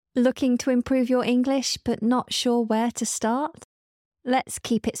Looking to improve your English but not sure where to start? Let's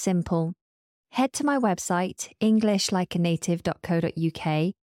keep it simple. Head to my website,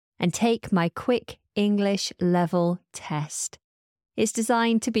 englishlikeanative.co.uk, and take my quick English level test. It's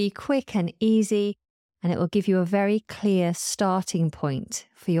designed to be quick and easy, and it will give you a very clear starting point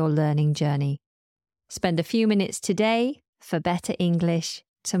for your learning journey. Spend a few minutes today for better English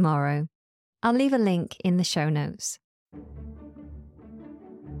tomorrow. I'll leave a link in the show notes.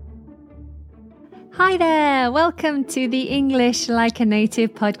 Hi there, welcome to the English Like a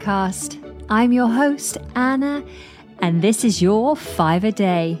Native podcast. I'm your host, Anna, and this is your 5 a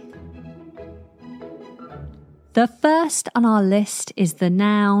day. The first on our list is the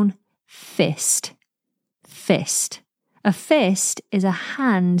noun fist. Fist. A fist is a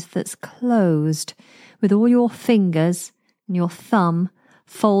hand that's closed with all your fingers and your thumb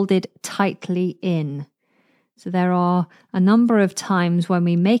folded tightly in. So there are a number of times when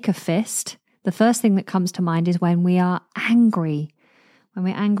we make a fist. The first thing that comes to mind is when we are angry. When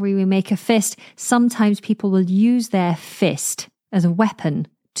we're angry, we make a fist. Sometimes people will use their fist as a weapon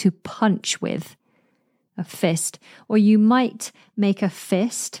to punch with. A fist. Or you might make a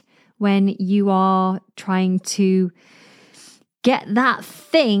fist when you are trying to get that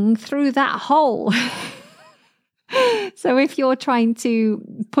thing through that hole. So if you're trying to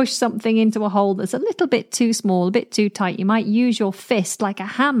push something into a hole that's a little bit too small, a bit too tight, you might use your fist like a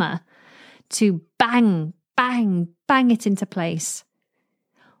hammer to bang, bang, bang it into place.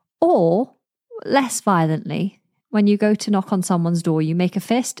 Or, less violently, when you go to knock on someone's door, you make a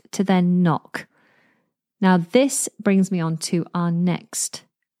fist to then knock. Now, this brings me on to our next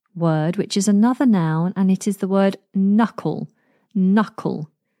word, which is another noun, and it is the word knuckle.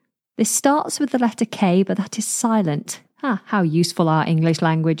 Knuckle. This starts with the letter K, but that is silent. How useful our English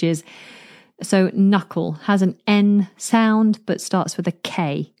language is. So, knuckle has an N sound, but starts with a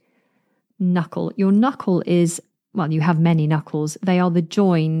K. Knuckle. Your knuckle is, well, you have many knuckles. They are the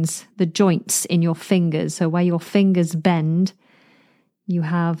joints in your fingers. So where your fingers bend, you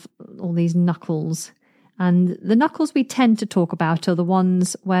have all these knuckles. And the knuckles we tend to talk about are the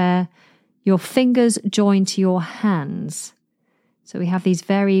ones where your fingers join to your hands. So we have these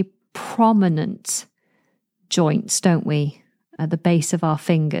very prominent joints, don't we? At the base of our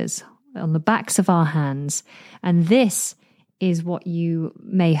fingers, on the backs of our hands. And this is what you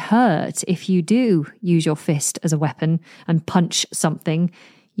may hurt if you do use your fist as a weapon and punch something.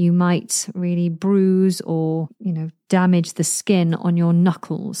 You might really bruise or, damage the skin on your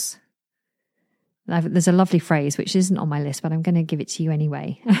knuckles. There's a lovely phrase, which isn't on my list, but I'm going to give it to you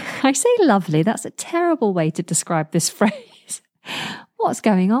anyway. I say lovely. That's a terrible way to describe this phrase. What's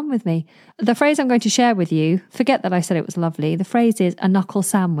going on with me? The phrase I'm going to share with you, forget that I said it was lovely. The phrase is a knuckle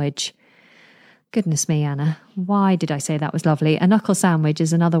sandwich. Goodness me, Anna, why did I say that was lovely? A knuckle sandwich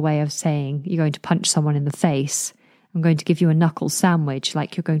is another way of saying you're going to punch someone in the face. I'm going to give you a knuckle sandwich,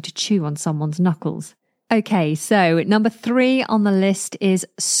 like you're going to chew on someone's knuckles. Okay, so number 3 on the list is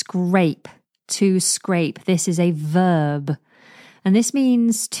scrape. To scrape. This is a verb. And this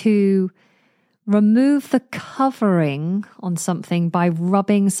means to remove the covering on something by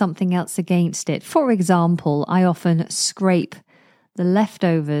rubbing something else against it. For example, I often scrape the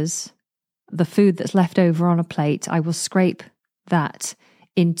leftovers, the food that's left over on a plate. I will scrape that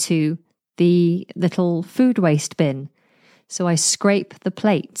into the little food waste bin. So I scrape the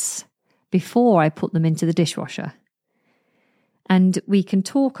plates before I put them into the dishwasher. And we can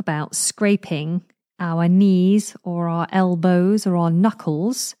talk about scraping our knees or our elbows or our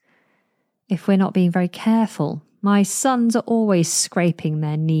knuckles if we're not being very careful. My sons are always scraping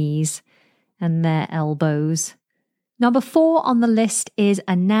their knees and their elbows. Number 4 on the list is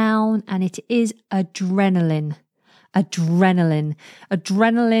a noun, and it is adrenaline. Adrenaline.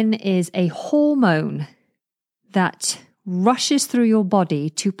 Adrenaline is a hormone that rushes through your body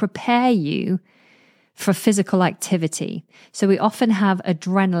to prepare you for physical activity. So we often have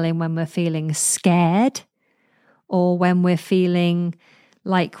adrenaline when we're feeling scared or when we're feeling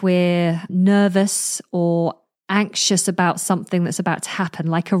like we're nervous or anxious about something that's about to happen,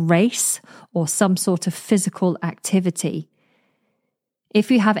 like a race or some sort of physical activity.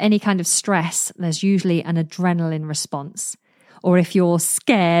 If you have any kind of stress, there's usually an adrenaline response. Or if you're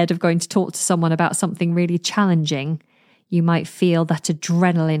scared of going to talk to someone about something really challenging, you might feel that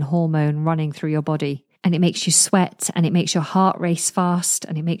adrenaline hormone running through your body. And it makes you sweat, and it makes your heart race fast,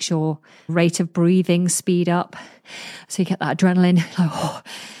 and it makes your rate of breathing speed up. So you get that adrenaline, like,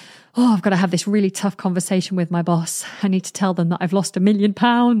 I've got to have this really tough conversation with my boss. I need to tell them that I've lost £1 million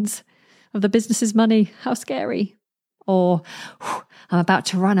of the business's money. How scary. Or I'm about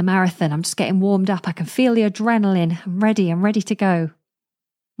to run a marathon. I'm just getting warmed up. I can feel the adrenaline. I'm ready to go.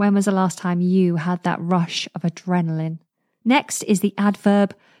 When was the last time you had that rush of adrenaline? Next is the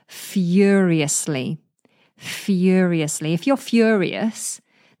adverb furiously. Furiously. If you're furious,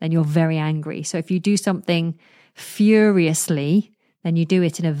 then you're very angry. So if you do something furiously, then you do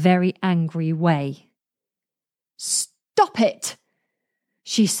it in a very angry way. Stop it,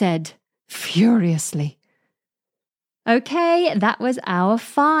 she said furiously. Okay, that was our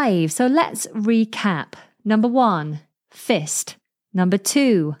 5. So let's recap. Number 1, fist. Number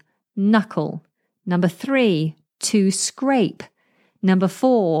 2, knuckle. Number 3, to scrape. Number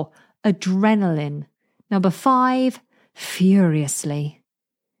 4, adrenaline. Number 5, furiously.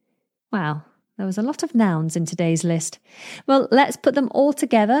 Wow, there was a lot of nouns in today's list. Well, let's put them all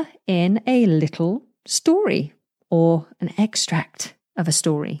together in a little story, or an extract of a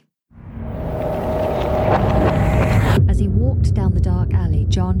story. As he walked down the dark alley,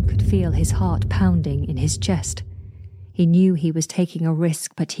 John could feel his heart pounding in his chest. He knew he was taking a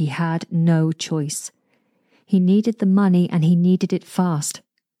risk, but he had no choice. He needed the money, and he needed it fast.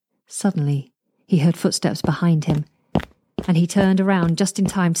 Suddenly, he heard footsteps behind him, and he turned around just in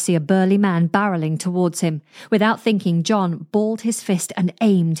time to see a burly man barreling towards him. Without thinking, John balled his fist and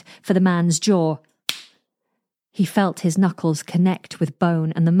aimed for the man's jaw. He felt his knuckles connect with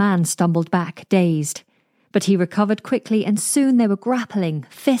bone, and the man stumbled back, dazed. But he recovered quickly, and soon they were grappling,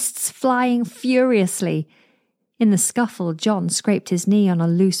 fists flying furiously. In the scuffle, John scraped his knee on a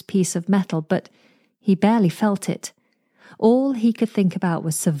loose piece of metal, but he barely felt it. All he could think about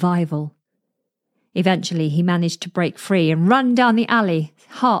was survival. Eventually, he managed to break free and run down the alley,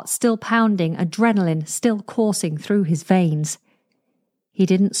 heart still pounding, adrenaline still coursing through his veins. He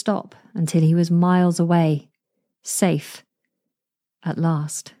didn't stop until he was miles away, safe, at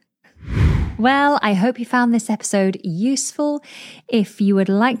last. Well, I hope you found this episode useful. If you would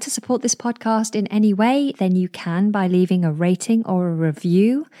like to support this podcast in any way, then you can by leaving a rating or a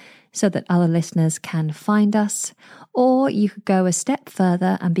review so that other listeners can find us. Or you could go a step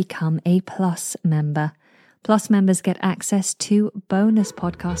further and become a Plus member. Plus members get access to bonus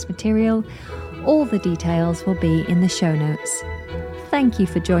podcast material. All the details will be in the show notes. Thank you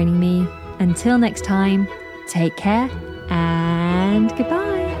for joining me. Until next time, take care and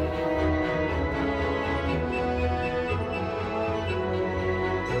goodbye.